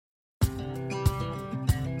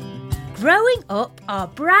Growing Up, our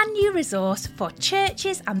brand new resource for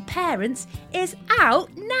churches and parents, is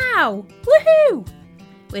out now. Woohoo!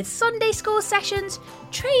 With Sunday school sessions,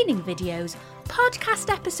 training videos,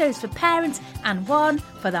 podcast episodes for parents and one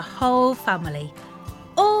for the whole family.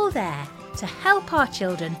 All there to help our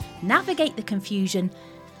children navigate the confusion,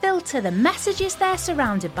 filter the messages they're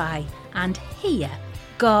surrounded by, and hear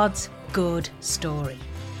God's good story.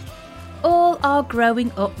 All our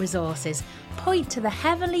Growing Up resources point to the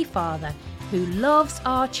Heavenly Father who loves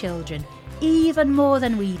our children even more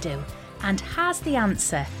than we do and has the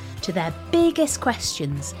answer to their biggest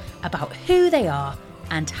questions about who they are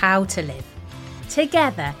and how to live.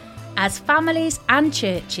 Together, as families and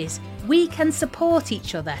churches, we can support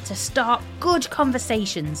each other to start good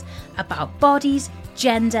conversations about bodies,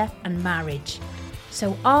 gender and marriage,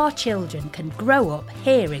 so our children can grow up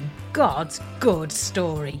hearing God's good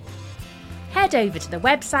story. Head over to the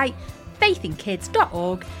website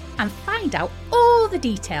faithinkids.org and find out all the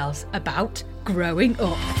details about Growing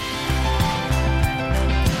Up.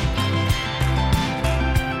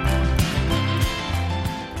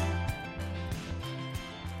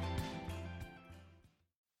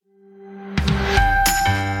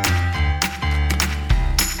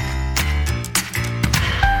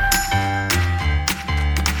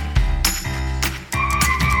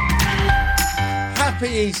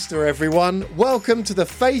 Happy Easter, everyone. Welcome to the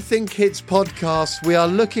Faith in Kids podcast. We are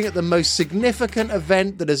looking at the most significant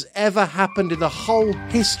event that has ever happened in the whole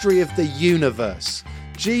history of the universe.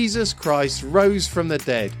 Jesus Christ rose from the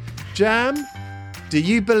dead. Jam, do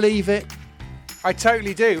you believe it? I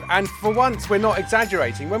totally do. And for once, we're not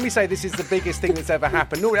exaggerating. When we say this is the biggest thing that's ever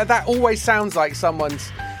happened, that always sounds like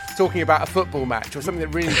someone's talking about a football match or something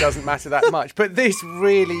that really doesn't matter that much. But this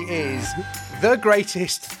really is the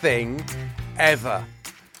greatest thing ever.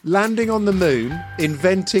 Landing on the moon,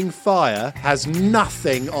 inventing fire, has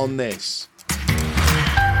nothing on this.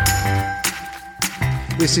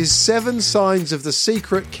 This is 7 signs of the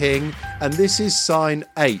secret king, and this is sign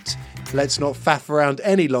 8. Let's not faff around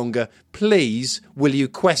any longer. Please, will you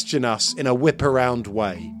question us in a whip-around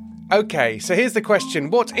way? Okay, so here's the question.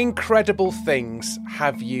 What incredible things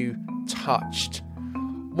have you touched?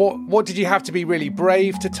 What did you have to be really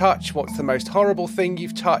brave to touch? What's the most horrible thing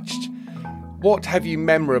you've touched? What have you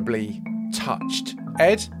memorably touched?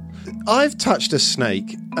 Ed? I've touched a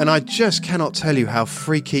snake, and I just cannot tell you how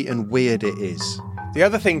freaky and weird it is. The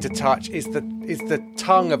other thing to touch is the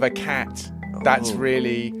tongue of a cat. That's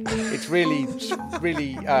really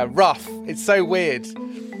rough. It's so weird.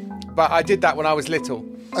 But I did that when I was little.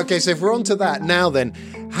 Okay, so if we're on to that now then,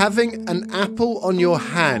 having an apple on your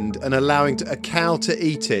hand and allowing a cow to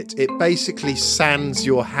eat it, it basically sands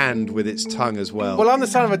your hand with its tongue as well. Well, I'm the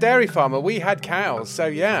son of a dairy farmer. We had cows, so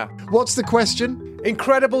yeah. What's the question?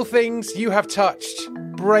 Incredible things you have touched.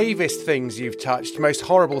 Bravest things you've touched. Most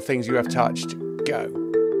horrible things you have touched. Go.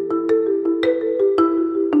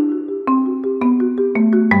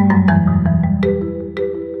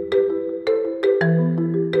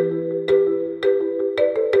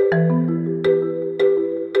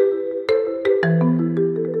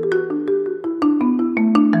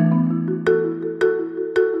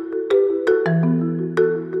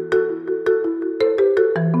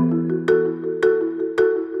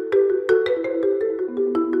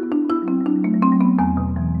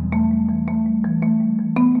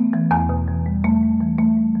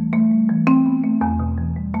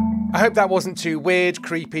 I hope that wasn't too weird,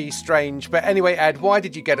 creepy, strange. But anyway, Ed, why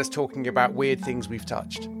did you get us talking about weird things we've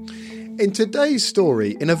touched? In today's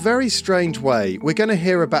story, in a very strange way, we're going to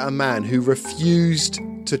hear about a man who refused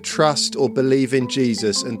to trust or believe in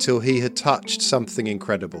Jesus until he had touched something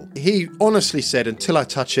incredible. He honestly said, until I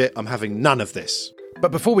touch it, I'm having none of this.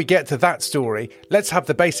 But before we get to that story, let's have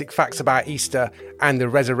the basic facts about Easter and the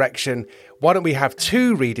resurrection. Why don't we have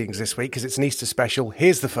 2 readings this week because it's an Easter special?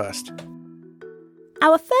 Here's the first.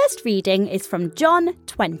 Our first reading is from John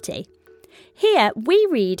 20. Here we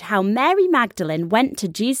read how Mary Magdalene went to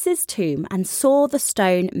Jesus' tomb and saw the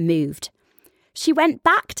stone moved. She went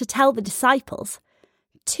back to tell the disciples.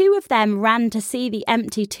 2 of them ran to see the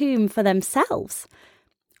empty tomb for themselves.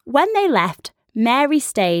 When they left, Mary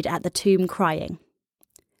stayed at the tomb crying.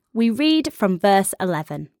 We read from verse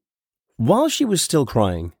 11. While she was still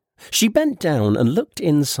crying, she bent down and looked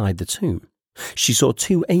inside the tomb. She saw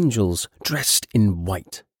 2 angels dressed in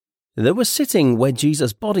white. They were sitting where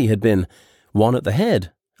Jesus' body had been, one at the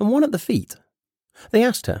head and one at the feet. They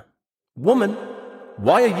asked her, "Woman,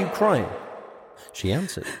 why are you crying?" She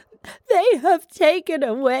answered, "They have taken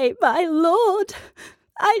away my Lord.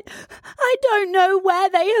 I don't know where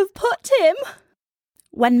they have put him."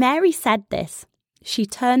 When Mary said this, She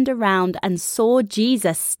turned around and saw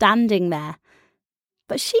Jesus standing there.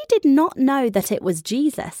 But she did not know that it was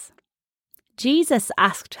Jesus. Jesus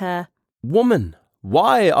asked her, "Woman,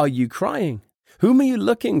 why are you crying? Whom are you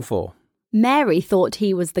looking for?" Mary thought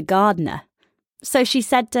he was the gardener. So she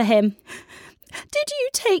said to him, "Did you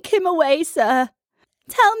take him away, sir?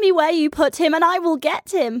 Tell me where you put him and I will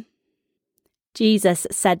get him." Jesus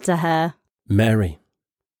said to her, "Mary."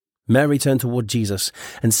 Mary turned toward Jesus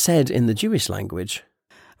and said in the Jewish language,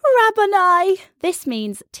 "Rabboni." This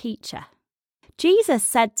means teacher. Jesus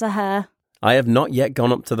said to her, "I have not yet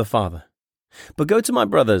gone up to the Father, but go to my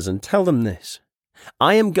brothers and tell them this.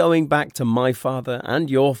 I am going back to my Father and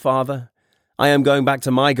your Father. I am going back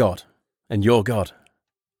to my God and your God."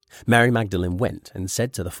 Mary Magdalene went and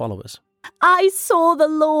said to the followers, "I saw the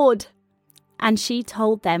Lord." And she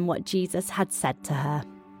told them what Jesus had said to her.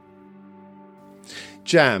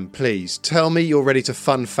 Jam, please, tell me you're ready to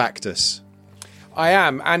fun fact us. I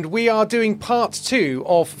am, and we are doing part 2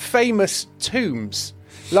 of famous tombs.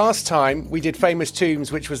 Last time we did famous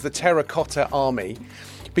tombs, which was the terracotta army,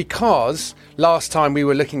 because last time we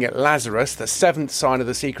were looking at Lazarus, the 7th sign of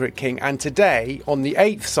the secret king, and today, on the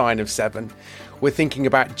 8th sign of 7, we're thinking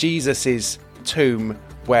about Jesus's tomb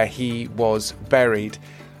where he was buried.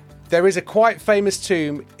 There is a quite famous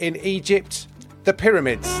tomb in Egypt, the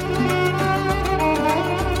pyramids.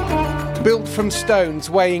 Built from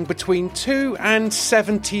stones weighing between 2 and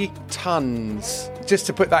 70 tons. Just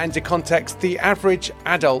to put that into context, the average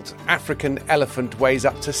adult African elephant weighs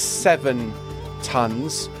up to 7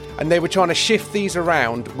 tons, and they were trying to shift these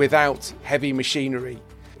around without heavy machinery.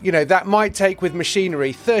 You know, that might take with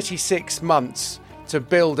machinery 36 months to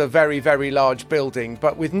build a very, very large building,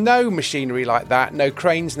 but with no machinery like that, no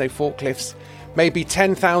cranes, no forklifts, maybe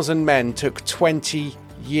 10,000 men took 20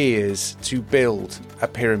 years to build a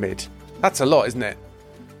pyramid. That's a lot, isn't it?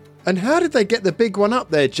 And how did they get the big one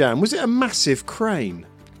up there, Jam? Was it a massive crane?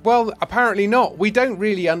 Well, apparently not. We don't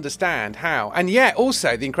really understand how. And yet,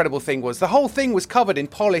 also, the incredible thing was the whole thing was covered in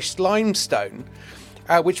polished limestone,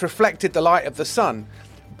 which reflected the light of the sun.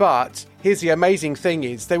 But here's the amazing thing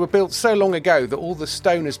is they were built so long ago that all the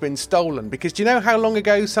stone has been stolen. Because do you know how long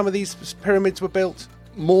ago some of these pyramids were built?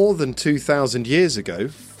 More than 2,000 years ago.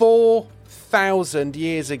 4,000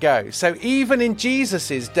 years ago. So even in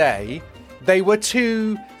Jesus's day, they were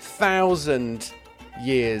 2,000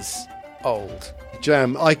 years old.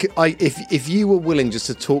 Jam, if you were willing just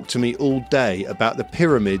to talk to me all day about the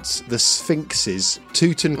pyramids, the sphinxes,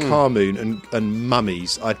 Tutankhamun and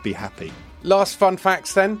mummies, I'd be happy. Last fun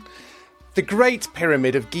facts then. The Great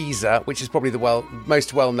Pyramid of Giza, which is probably the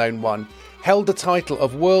most well-known one, held the title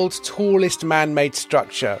of world's tallest man-made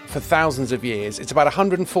structure for thousands of years. It's about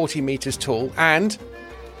 140 metres tall, and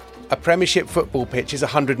a Premiership football pitch is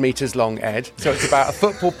 100 metres long, Ed. So it's about a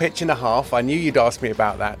football pitch and a half. I knew you'd ask me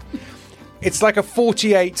about that. It's like a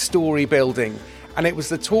 48-storey building, and it was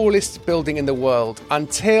the tallest building in the world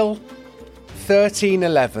until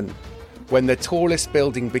 1311, when the tallest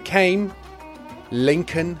building became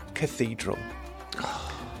Lincoln Cathedral.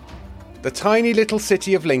 The tiny little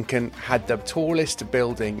city of Lincoln had the tallest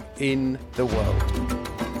building in the world.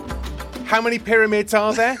 How many pyramids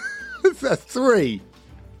are there? 3.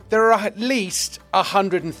 There are at least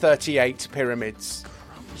 138 pyramids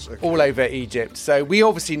all over Egypt. So we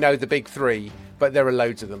obviously know the big 3, but there are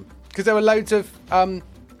loads of them. Because there were loads of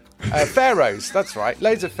pharaohs. That's right.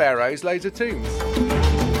 Loads of pharaohs, loads of tombs.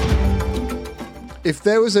 If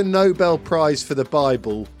there was a Nobel Prize for the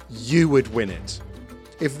Bible, you would win it.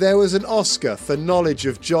 If there was an Oscar for knowledge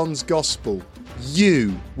of John's Gospel,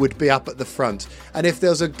 you would be up at the front. And if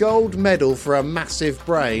there was a gold medal for a massive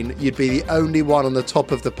brain, you'd be the only one on the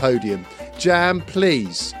top of the podium. Jam,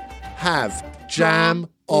 please, have Jam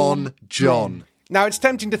on John. Now, it's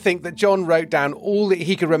tempting to think that John wrote down all that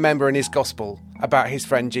he could remember in his Gospel about his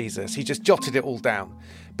friend Jesus. He just jotted it all down.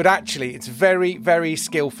 But actually, it's very, very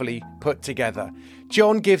skillfully put together.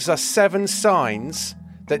 John gives us 7 signs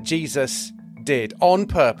that Jesus did on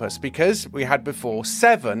purpose, because we had before,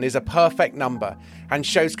 7 is a perfect number and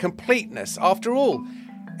shows completeness. After all,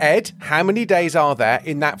 Ed, how many days are there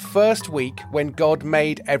in that first week when God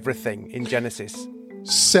made everything in Genesis?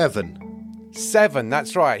 7. 7,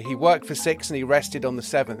 that's right. He worked for 6 and he rested on the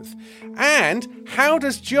 7th. And how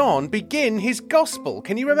does John begin his gospel?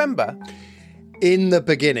 Can you remember? In the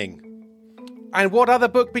beginning. And what other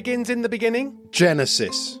book begins in the beginning?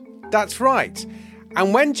 Genesis. That's right.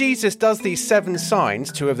 And when Jesus does these 7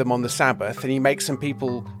 signs, 2 of them on the Sabbath, and he makes some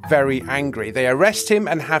people very angry, they arrest him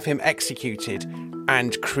and have him executed.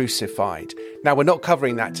 and crucified. Now, we're not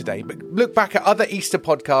covering that today, but look back at other Easter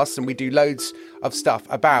podcasts and we do loads of stuff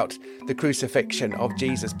about the crucifixion of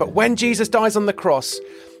Jesus. But when Jesus dies on the cross,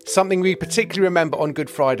 something we particularly remember on Good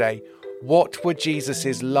Friday, what were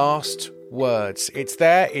Jesus' last words? It's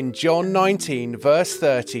there in John 19, verse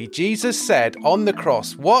 30. Jesus said on the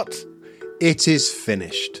cross, what? It is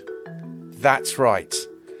finished. That's right.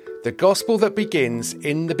 The gospel that begins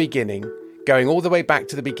in the beginning, going all the way back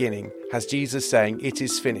to the beginning, has Jesus saying, it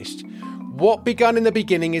is finished. What begun in the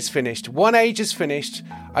beginning is finished. One age is finished.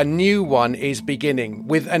 A new one is beginning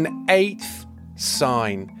with an eighth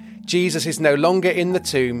sign. Jesus is no longer in the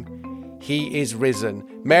tomb. He is risen.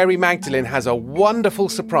 Mary Magdalene has a wonderful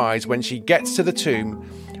surprise when she gets to the tomb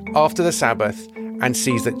after the Sabbath and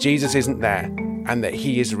sees that Jesus isn't there and that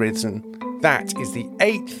he is risen. That is the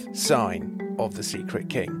eighth sign of the secret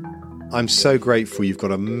king. I'm so grateful you've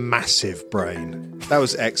got a massive brain. That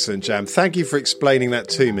was excellent, Jam. Thank you for explaining that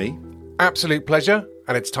to me. Absolute pleasure.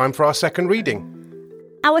 And it's time for our second reading.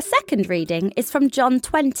 Our second reading is from John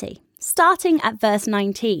 20, starting at verse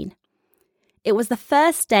 19. It was the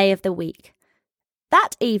first day of the week.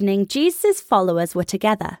 That evening, Jesus' followers were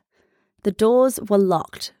together. The doors were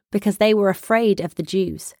locked because they were afraid of the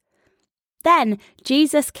Jews. Then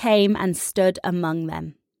Jesus came and stood among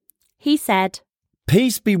them. He said,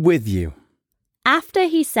 Peace be with you. After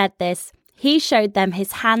he said this, he showed them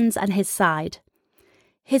his hands and his side.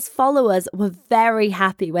 His followers were very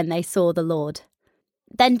happy when they saw the Lord.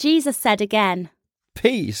 Then Jesus said again,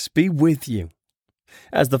 Peace be with you.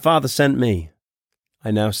 As the Father sent me,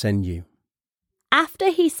 I now send you.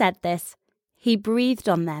 After he said this, he breathed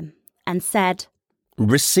on them and said,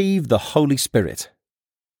 Receive the Holy Spirit.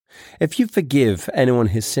 If you forgive anyone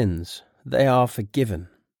his sins, they are forgiven.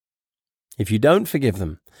 If you don't forgive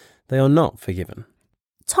them, they are not forgiven.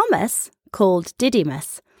 Thomas, called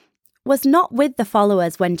Didymus, was not with the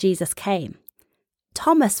followers when Jesus came.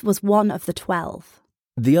 Thomas was one of the 12.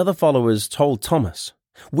 The other followers told Thomas,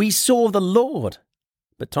 We saw the Lord.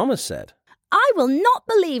 But Thomas said, I will not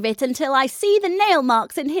believe it until I see the nail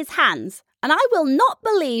marks in his hands, and I will not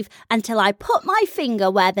believe until I put my finger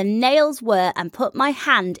where the nails were and put my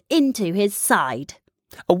hand into his side.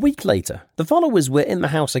 A week later, the followers were in the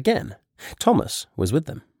house again. Thomas was with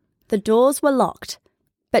them. The doors were locked,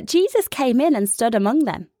 but Jesus came in and stood among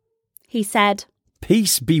them. He said,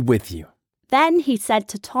 Peace be with you. Then he said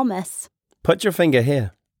to Thomas, Put your finger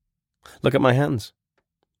here. Look at my hands.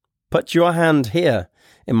 Put your hand here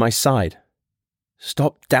in my side.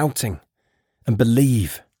 Stop doubting and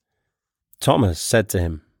believe. Thomas said to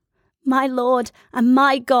him, My Lord and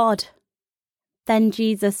my God. Then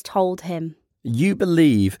Jesus told him, You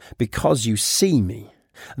believe because you see me.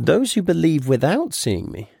 Those who believe without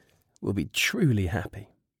seeing me will be truly happy.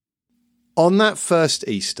 On that first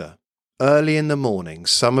Easter, early in the morning,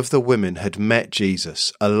 some of the women had met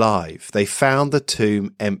Jesus alive. They found the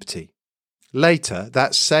tomb empty. Later,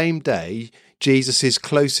 that same day, Jesus'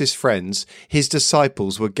 closest friends, his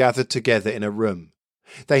disciples, were gathered together in a room.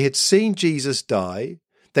 They had seen Jesus die.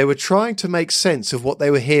 They were trying to make sense of what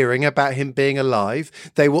they were hearing about him being alive.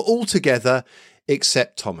 They were all together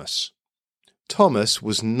except Thomas. Thomas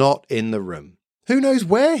was not in the room. Who knows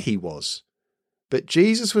where he was? But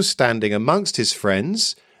Jesus was standing amongst his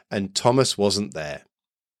friends, and Thomas wasn't there.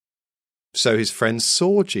 So his friends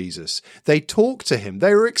saw Jesus. They talked to him.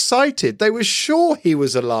 They were excited. They were sure he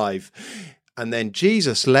was alive. And then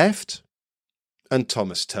Jesus left, and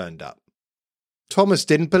Thomas turned up. Thomas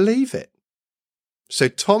didn't believe it. So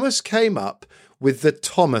Thomas came up with the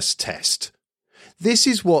Thomas test. This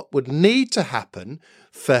is what would need to happen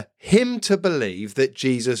for him to believe that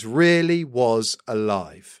Jesus really was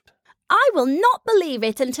alive. I will not believe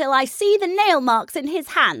it until I see the nail marks in his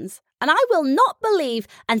hands, and I will not believe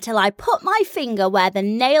until I put my finger where the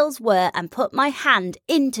nails were and put my hand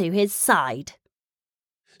into his side.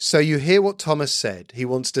 So you hear what Thomas said. He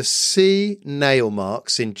wants to see nail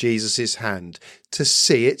marks in Jesus' hand, to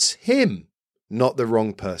see it's him, not the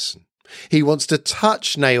wrong person. He wants to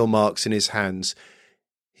touch nail marks in his hands.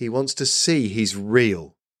 He wants to see he's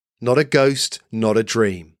real, not a ghost, not a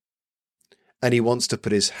dream. And he wants to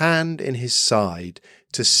put his hand in his side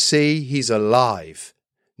to see he's alive,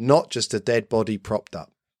 not just a dead body propped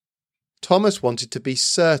up. Thomas wanted to be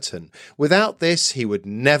certain. Without this, he would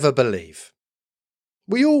never believe.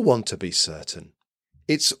 We all want to be certain.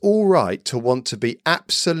 It's all right to want to be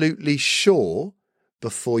absolutely sure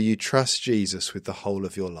before you trust Jesus with the whole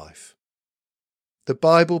of your life. The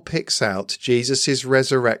Bible picks out Jesus'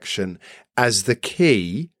 resurrection as the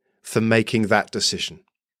key for making that decision.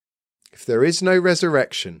 If there is no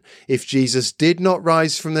resurrection, if Jesus did not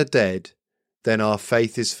rise from the dead, then our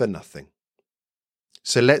faith is for nothing.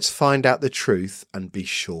 So let's find out the truth and be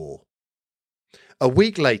sure. A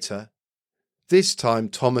week later, this time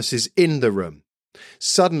Thomas is in the room.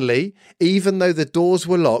 Suddenly, even though the doors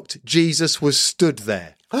were locked, Jesus was stood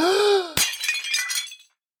there.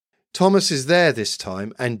 Thomas is there this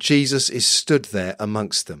time, and Jesus is stood there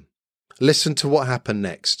amongst them. Listen to what happened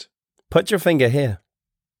next. Put your finger here.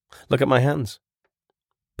 Look at my hands.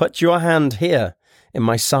 Put your hand here in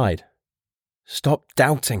my side. Stop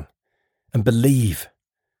doubting and believe.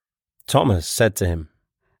 Thomas said to him,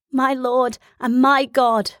 My Lord and my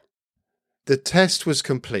God. The test was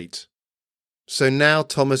complete. So now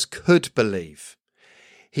Thomas could believe.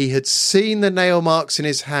 He had seen the nail marks in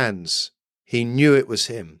his hands. He knew it was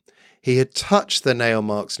him. He had touched the nail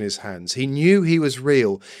marks in his hands. He knew he was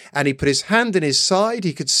real. And he put his hand in his side.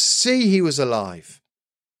 He could see he was alive.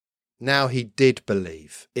 Now he did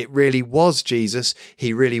believe. It really was Jesus.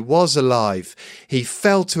 He really was alive. He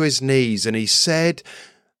fell to his knees and he said,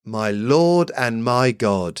 My Lord and my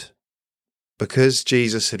God. Because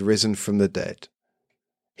Jesus had risen from the dead,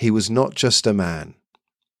 he was not just a man.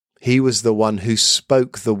 He was the one who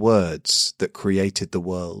spoke the words that created the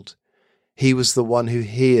world. He was the one who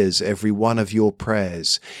hears every one of your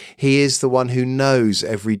prayers. He is the one who knows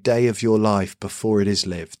every day of your life before it is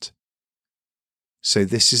lived. So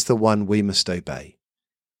this is the one we must obey.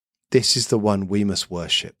 This is the one we must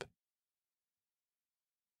worship.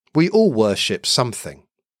 We all worship something.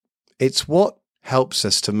 It's what helps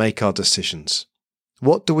us to make our decisions.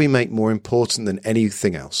 What do we make more important than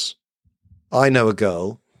anything else? I know a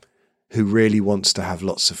girl who really wants to have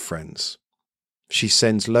lots of friends. She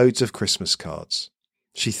sends loads of Christmas cards.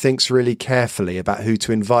 She thinks really carefully about who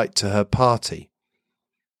to invite to her party.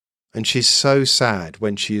 And she's so sad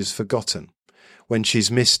when she is forgotten, when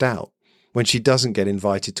she's missed out, when she doesn't get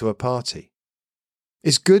invited to a party.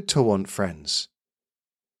 It's good to want friends,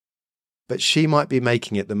 but she might be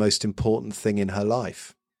making it the most important thing in her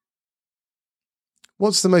life.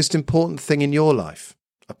 What's the most important thing in your life,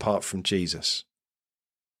 apart from Jesus?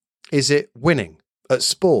 Is it winning at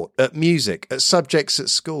sport, at music, at subjects at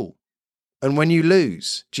school? And when you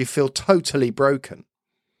lose, do you feel totally broken?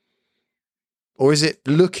 Or is it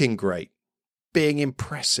looking great, being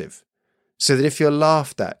impressive, so that if you're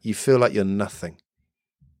laughed at, you feel like you're nothing?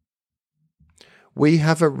 We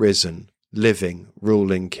have a risen, living,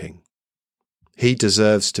 ruling King. He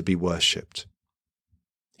deserves to be worshipped.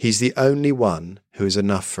 He's the only one who is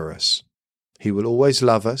enough for us. He will always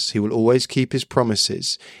love us. He will always keep his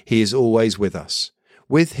promises. He is always with us.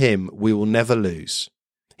 With him, we will never lose.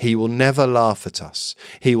 He will never laugh at us.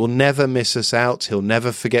 He will never miss us out. He'll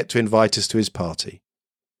never forget to invite us to his party.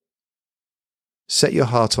 Set your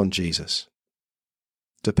heart on Jesus.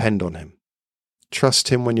 Depend on him. Trust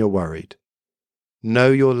him when you're worried.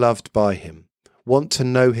 Know you're loved by him. Want to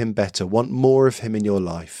know him better. Want more of him in your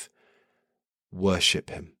life. Worship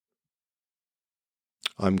him.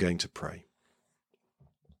 I'm going to pray.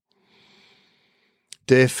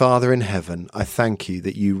 Dear Father in heaven, I thank you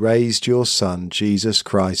that you raised your Son, Jesus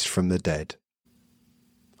Christ, from the dead.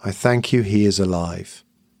 I thank you he is alive.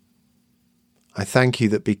 I thank you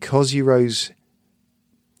that because you raised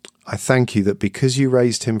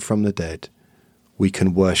him from the dead, we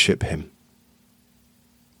can worship him.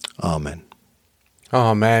 Amen.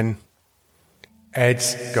 Amen.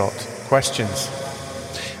 Ed's got questions.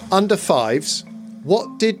 Under fives,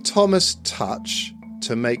 what did Thomas touch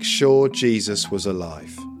to make sure Jesus was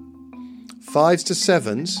alive? 5s to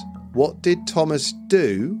 7s, what did Thomas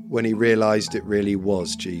do when he realised it really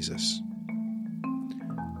was Jesus?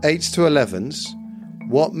 8s to 11s,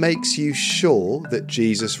 what makes you sure that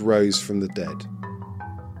Jesus rose from the dead?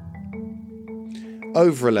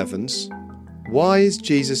 Over 11s, why is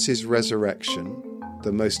Jesus' resurrection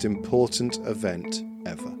the most important event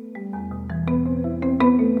ever?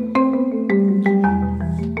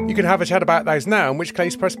 You can have a chat about those now, in which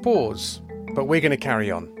case press pause. But we're going to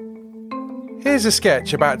carry on. Here's a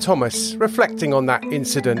sketch about Thomas reflecting on that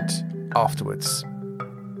incident afterwards.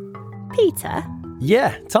 Peter,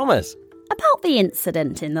 Yeah, Thomas. about the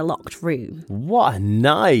incident in the locked room. What a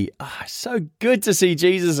night. So good to see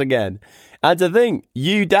Jesus again. And to think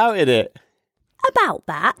you doubted it. About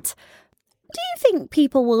that, do you think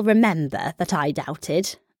people will remember that I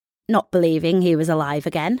doubted, not believing he was alive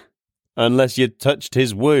again? Unless you touched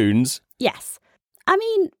his wounds. Yes. I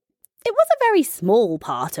mean, it was a very small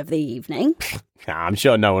part of the evening. I'm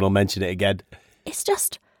sure no one will mention it again. It's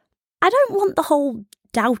just, I don't want the whole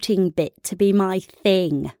doubting bit to be my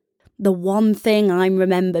thing. The one thing I'm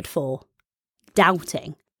remembered for.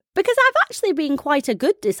 Doubting. Because I've actually been quite a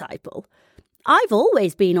good disciple. I've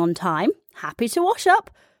always been on time, happy to wash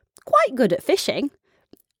up, quite good at fishing.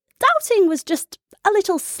 Doubting was just a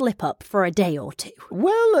little slip-up for a day or two.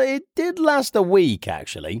 Well, it did last a week,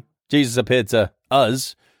 actually. Jesus appeared to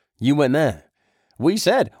us. You went there. We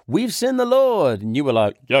said, "We've seen the Lord." And you were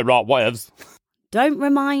like, "Yeah, right, whatevs." Don't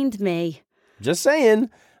remind me. Just saying.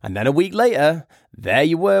 And then a week later, there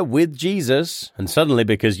you were with Jesus. And suddenly,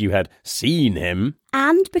 because you had seen him...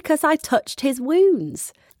 And because I touched his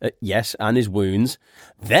wounds. Yes, and his wounds.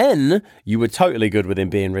 Then you were totally good with him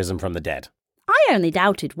being risen from the dead. I only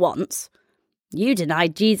doubted once. You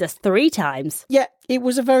denied Jesus 3 times. Yeah, it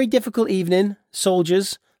was a very difficult evening.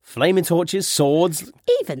 Soldiers, flaming torches, swords.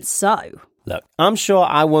 Even so. Look, I'm sure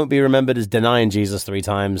I won't be remembered as denying Jesus 3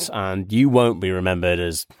 times, and you won't be remembered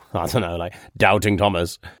as, I don't know, like Doubting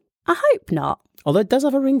Thomas. I hope not. Although it does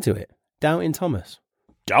have a ring to it. Doubting Thomas.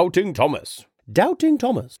 Doubting Thomas. Doubting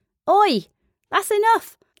Thomas. Oi, that's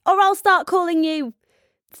enough. Or I'll start calling you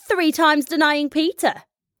 3 times denying Peter.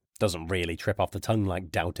 Doesn't really trip off the tongue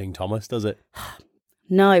like Doubting Thomas, does it?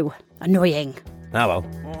 No, annoying. Ah, well.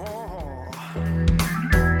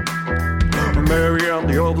 Mary and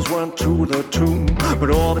the others went to the tomb, but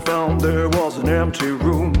all they found there was an empty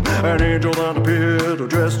room. An angel then appeared,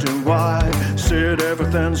 dressed in white, said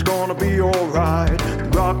everything's gonna be alright. The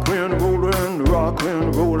rock wind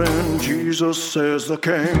rolling, Jesus is the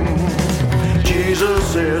King.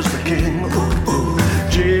 Jesus is the King, ooh, ooh.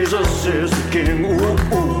 Jesus is the King, ooh,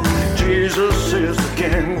 ooh. Jesus is the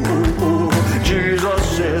King, ooh, ooh.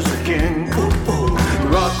 Jesus is the King, ooh, ooh.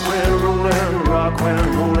 Rock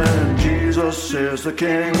wind rolling, Jesus is the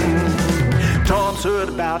King. Tom's heard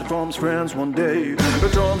about it from his friends one day.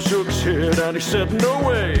 Tom shook his head and he said, "No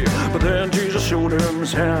way." But then Jesus showed him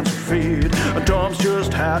his hands and feet, and Tom's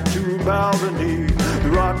just had to bow the knee. The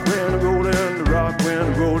rock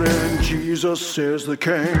wind rolling, Jesus is the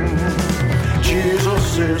King.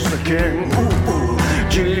 Jesus is the King, ooh, ooh.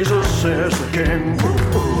 Jesus is the King,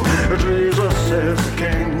 ooh, ooh. Jesus is the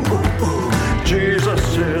King, ooh, ooh.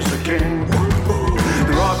 Jesus is the King, ooh, ooh.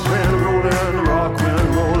 The rock wind rolling,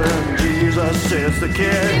 Jesus is the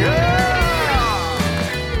King.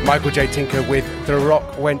 Yeah! Michael J. Tinker with The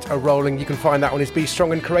Rock Went A-Rolling. You can find that on his Be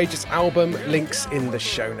Strong and Courageous album. Links in the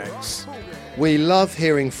show notes. We love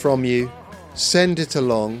hearing from you. Send it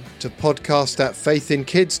along to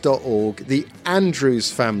podcast@faithinkids.org. The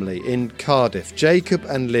Andrews family in Cardiff, Jacob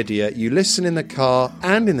and Lydia, you listen in the car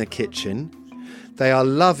and in the kitchen. They are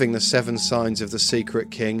loving the 7 signs of the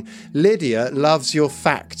Secret King. Lydia loves your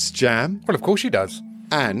facts, Jam. Well, of course she does.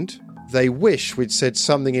 And they wish we'd said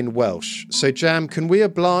something in Welsh. So, Jam, can we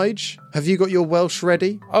oblige? Have you got your Welsh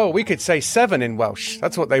ready? Oh, we could say 7 in Welsh.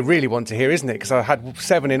 That's what they really want to hear, isn't it? Because I had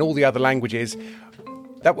 7 in all the other languages.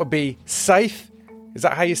 That would be safe. Is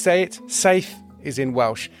that how you say it? Safe is in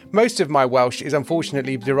Welsh. Most of my Welsh is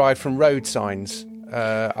unfortunately derived from road signs.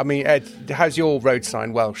 Ed, how's your road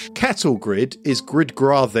sign Welsh? Cattle grid is grid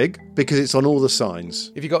graddig because it's on all the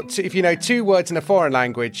signs. If you know 2 words in a foreign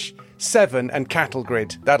language, 7 and cattle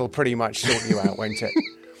grid, that'll pretty much sort you out, won't it?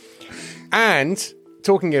 And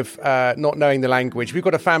talking of not knowing the language, we've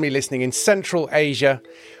got a family listening in Central Asia.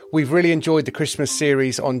 We've really enjoyed the Christmas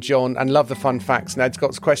series on John and love the fun facts and Ed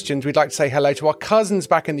Scott's questions. We'd like to say hello to our cousins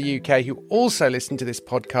back in the UK who also listen to this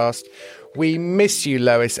podcast. We miss you,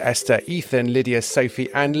 Lois, Esther, Ethan, Lydia, Sophie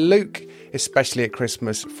and Luke, especially at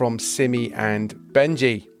Christmas, from Simi and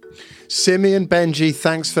Benji. Simi and Benji,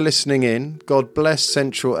 thanks for listening in. God bless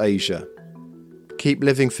Central Asia. Keep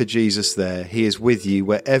living for Jesus there. He is with you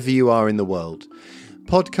wherever you are in the world.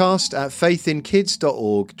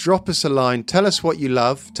 Podcast@faithinkids.org. Drop us a line. Tell us what you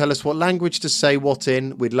love. Tell us what language to say what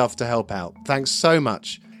in. We'd love to help out. Thanks so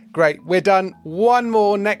much. Great. We're done. One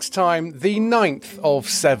more next time. The 9th of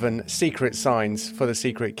 7 secret signs for the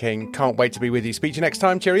Secret King. Can't wait to be with you. Speak to you next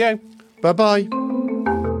time. Cheerio. Bye-bye.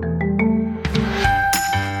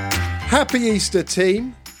 Happy Easter,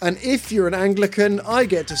 team. And if you're an Anglican, I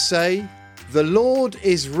get to say, the Lord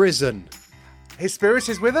is risen. His spirit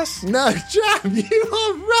is with us? No, Jam, you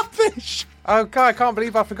are rubbish. Oh, God, I can't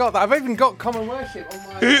believe I forgot that. I've even got common worship on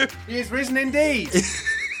my... He is risen indeed.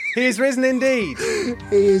 He is risen indeed.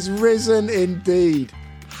 He is risen indeed.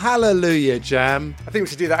 Hallelujah, Jam. I think we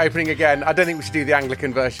should do that opening again. I don't think we should do the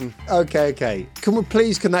Anglican version. Okay. Can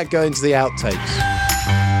that go into the outtakes?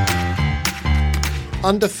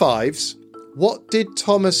 Under 5s, what did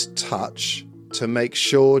Thomas touch to make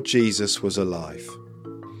sure Jesus was alive?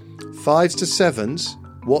 5s to 7s,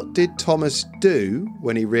 what did Thomas do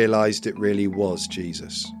when he realised it really was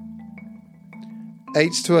Jesus?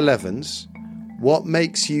 8s to 11s, what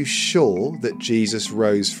makes you sure that Jesus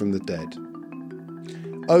rose from the dead?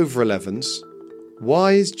 Over 11s,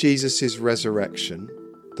 why is Jesus' resurrection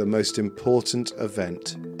the most important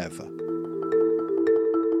event ever?